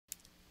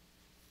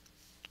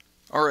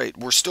Alright,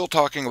 we're still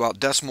talking about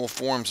decimal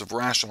forms of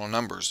rational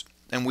numbers,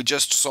 and we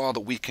just saw that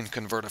we can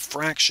convert a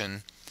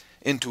fraction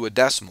into a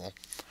decimal.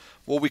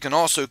 Well, we can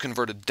also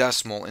convert a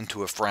decimal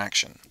into a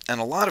fraction, and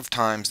a lot of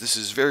times this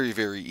is very,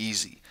 very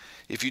easy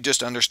if you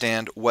just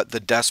understand what the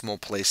decimal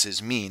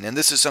places mean, and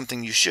this is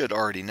something you should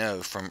already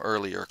know from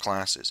earlier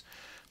classes.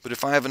 But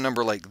if I have a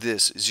number like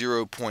this,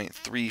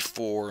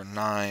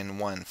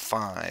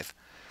 0.34915,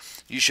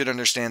 you should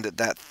understand that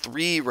that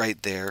 3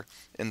 right there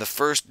in the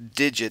first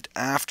digit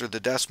after the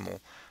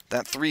decimal,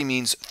 that 3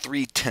 means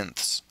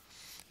 3/10.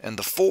 And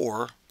the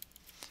 4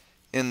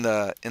 in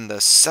the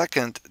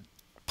second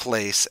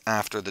place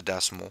after the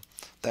decimal,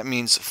 that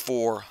means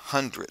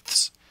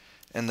 4/100ths.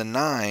 And the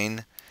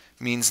 9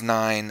 means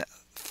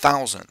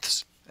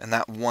 9/1000ths. And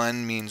that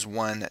 1 means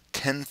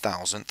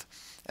 1/10,000th.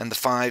 And the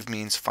 5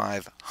 means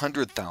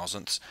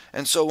 500,000ths,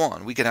 and so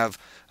on. We could have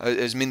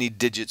as many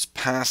digits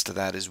past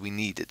that as we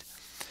needed.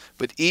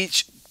 But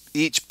each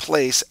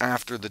place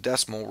after the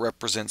decimal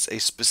represents a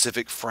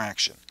specific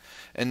fraction.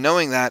 And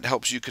knowing that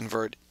helps you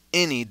convert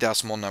any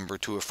decimal number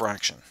to a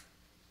fraction.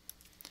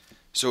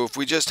 So if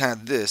we just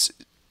had this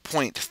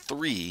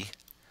 0.3,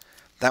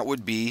 that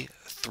would be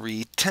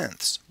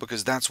 3/10,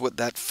 because that's what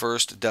that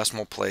first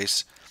decimal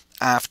place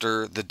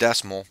after the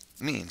decimal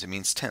means. It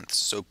means tenths.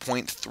 So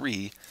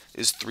 0.3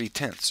 is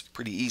 3/10.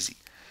 Pretty easy.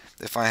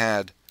 If I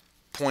had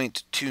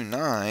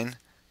 0.29,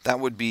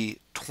 that would be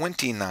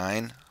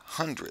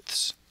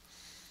 29/100ths.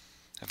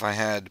 If I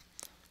had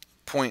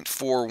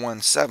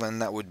 0.417,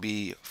 that would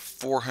be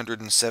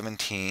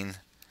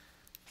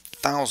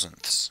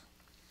 417,000ths.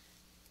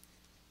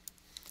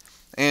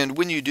 And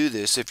when you do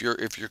this, if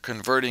you're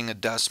converting a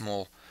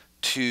decimal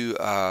to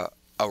a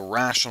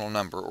rational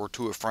number or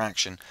to a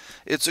fraction,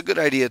 it's a good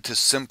idea to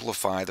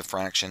simplify the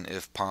fraction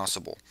if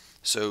possible.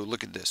 So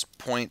look at this,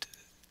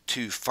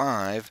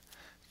 0.25,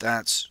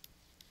 that's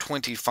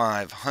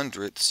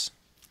 25/100ths,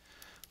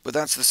 but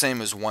that's the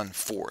same as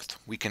 1/4.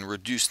 We can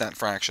reduce that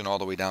fraction all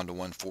the way down to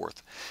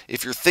 1/4.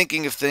 If you're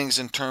thinking of things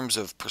in terms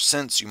of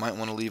percents, you might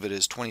want to leave it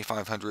as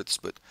 25/100ths,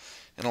 but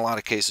in a lot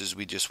of cases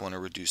we just want to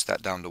reduce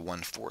that down to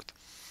 1/4.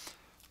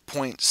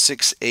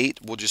 0.68,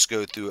 we'll just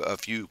go through a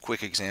few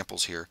quick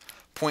examples here.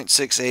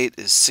 0.68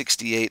 is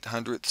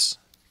 68/100ths,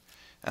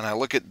 and I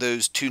look at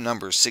those two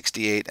numbers,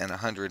 68 and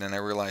 100, and I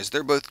realize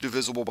they're both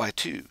divisible by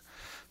 2.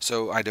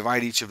 So I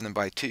divide each of them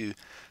by 2.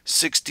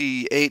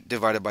 68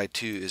 divided by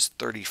 2 is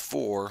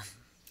 34,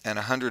 and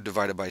 100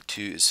 divided by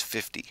 2 is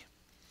 50.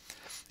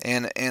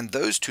 And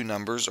those two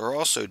numbers are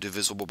also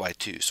divisible by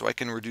 2, so I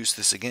can reduce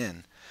this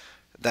again.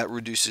 That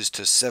reduces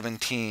to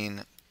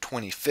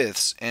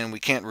 17/25ths, and we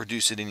can't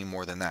reduce it any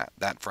more than that.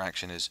 That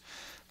fraction is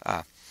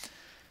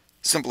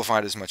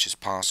simplified as much as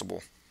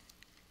possible.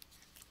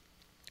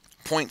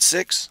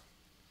 0.6,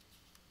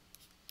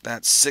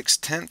 that's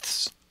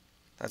 6/10ths.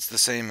 That's the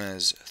same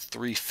as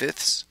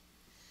 3/5ths.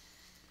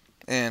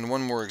 And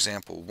one more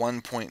example,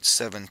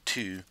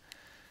 1.72.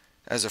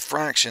 As a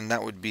fraction,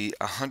 that would be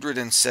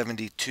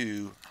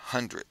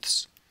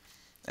 172/100ths.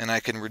 And I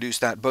can reduce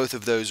that. Both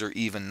of those are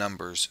even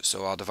numbers,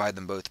 so I'll divide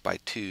them both by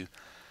 2.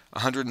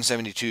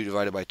 172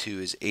 divided by 2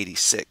 is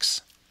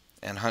 86.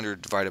 And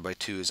 100 divided by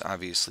 2 is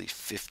obviously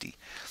 50.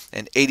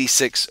 And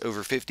 86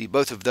 over 50,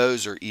 both of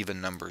those are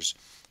even numbers.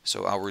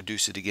 So I'll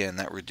reduce it again.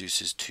 That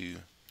reduces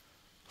to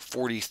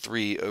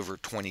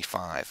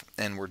 43/25,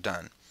 and we're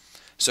done.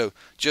 So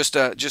just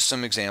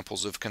some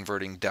examples of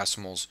converting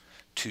decimals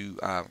to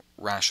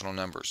rational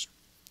numbers.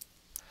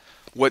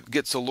 What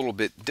gets a little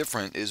bit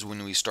different is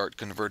when we start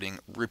converting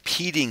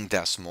repeating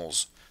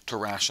decimals to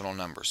rational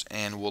numbers,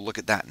 and we'll look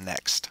at that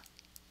next.